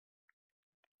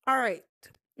Alright.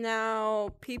 Now,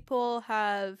 people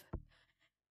have,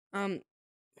 game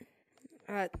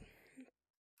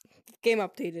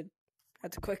updated.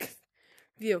 That's a quick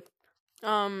view.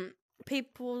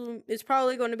 It's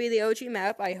probably going to be the OG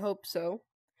map. I hope so.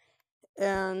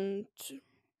 And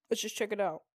let's just check it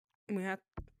out.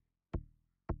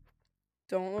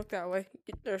 Don't look that way.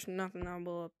 There's nothing I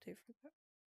will update for that.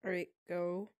 Alright,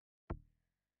 go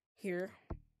here.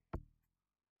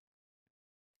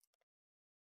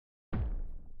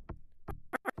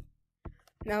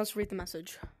 Now let's read the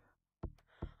message.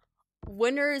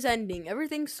 Winter is ending.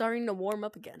 Everything's starting to warm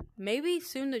up again. Maybe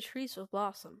soon the trees will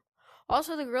blossom.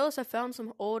 Also, the gorillas have found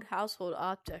some old household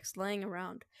objects laying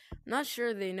around. I'm not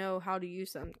sure they know how to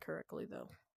use them correctly, though.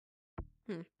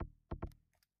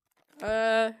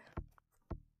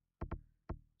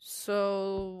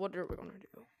 So, what are we gonna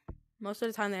do? Most of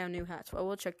the time they have new hats. Well,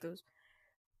 we'll check those.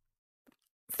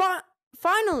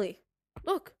 Finally!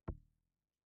 Look!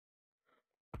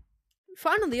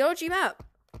 Finally, OG map!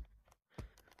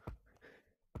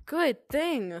 Good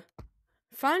thing!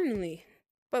 Finally!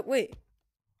 But wait.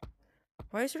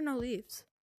 Why is there no leaves?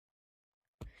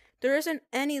 There isn't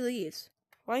any leaves.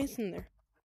 Why isn't there?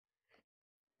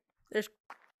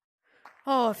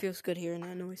 Oh, it feels good hearing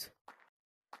that noise.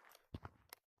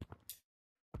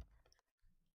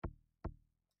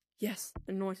 Yes,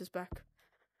 the noise is back.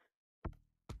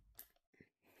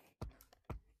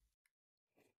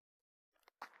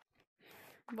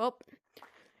 Well,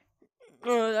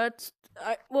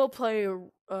 we'll play.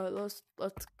 Let's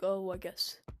go, I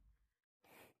guess.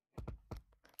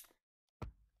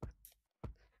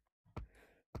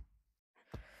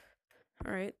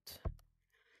 All right.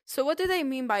 So, what do they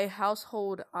mean by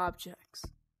household objects?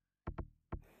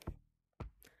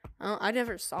 I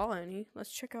never saw any.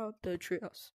 Let's check out the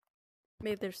treehouse.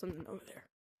 Maybe there's something over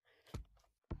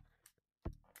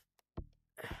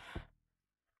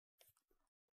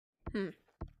there.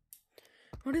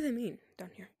 What do they mean down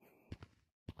here?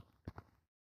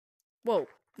 Whoa,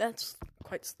 that's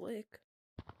quite slick.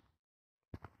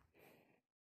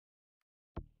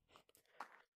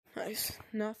 Nice.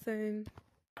 Nothing.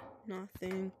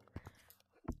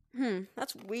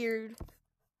 That's weird.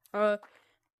 Why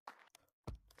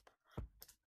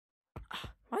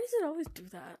does it always do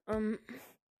that?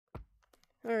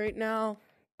 Alright, now.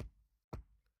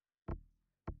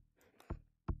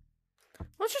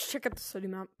 Let's just check out the city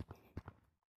map.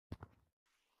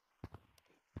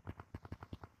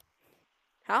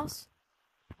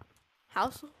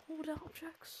 Household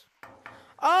objects?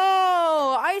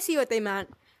 Oh, I see what they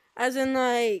meant. As in,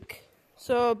 like,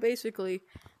 so basically,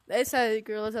 they said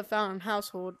gorillas have found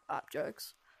household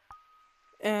objects.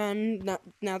 And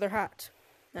now they're hot.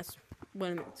 That's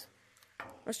what it means.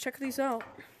 Let's check these out.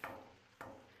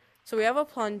 So we have a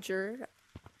plunger.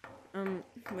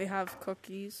 We have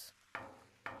cookies.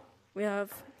 We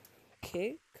have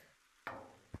cake.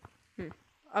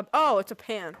 Oh, it's a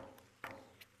pan.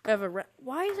 I have a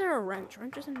why is there a wrench?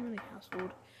 Wrench isn't really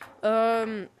household.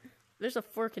 There's a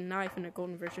fork and knife in a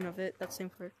golden version of it. That's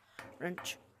same for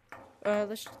wrench.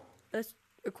 Let's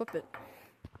equip it.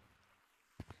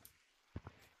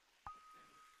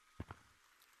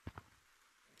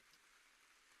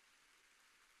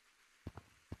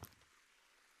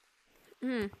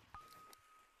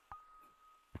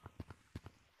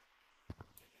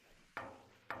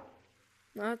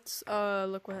 Let's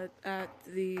look at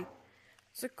the.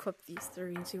 Let's equip these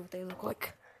three and see what they look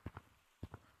like.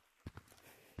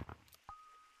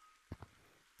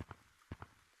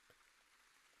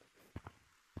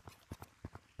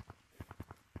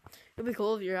 It'd be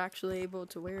cool if you're actually able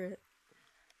to wear it.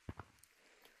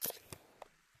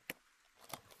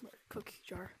 Cookie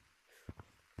jar.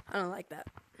 I don't like that.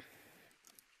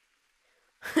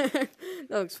 That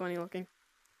looks funny looking.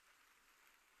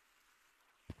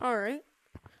 Alright.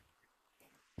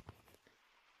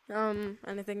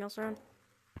 Anything else around?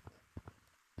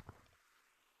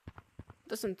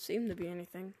 Doesn't seem to be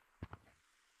anything.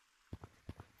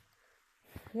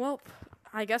 Well,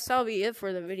 I guess that'll be it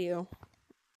for the video.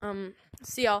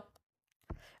 See y'all.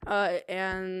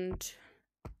 And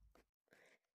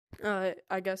I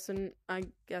guess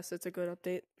it's a good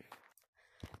update.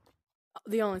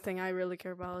 The only thing I really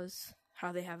care about is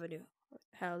how they have the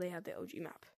OG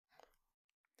map.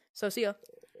 So see ya.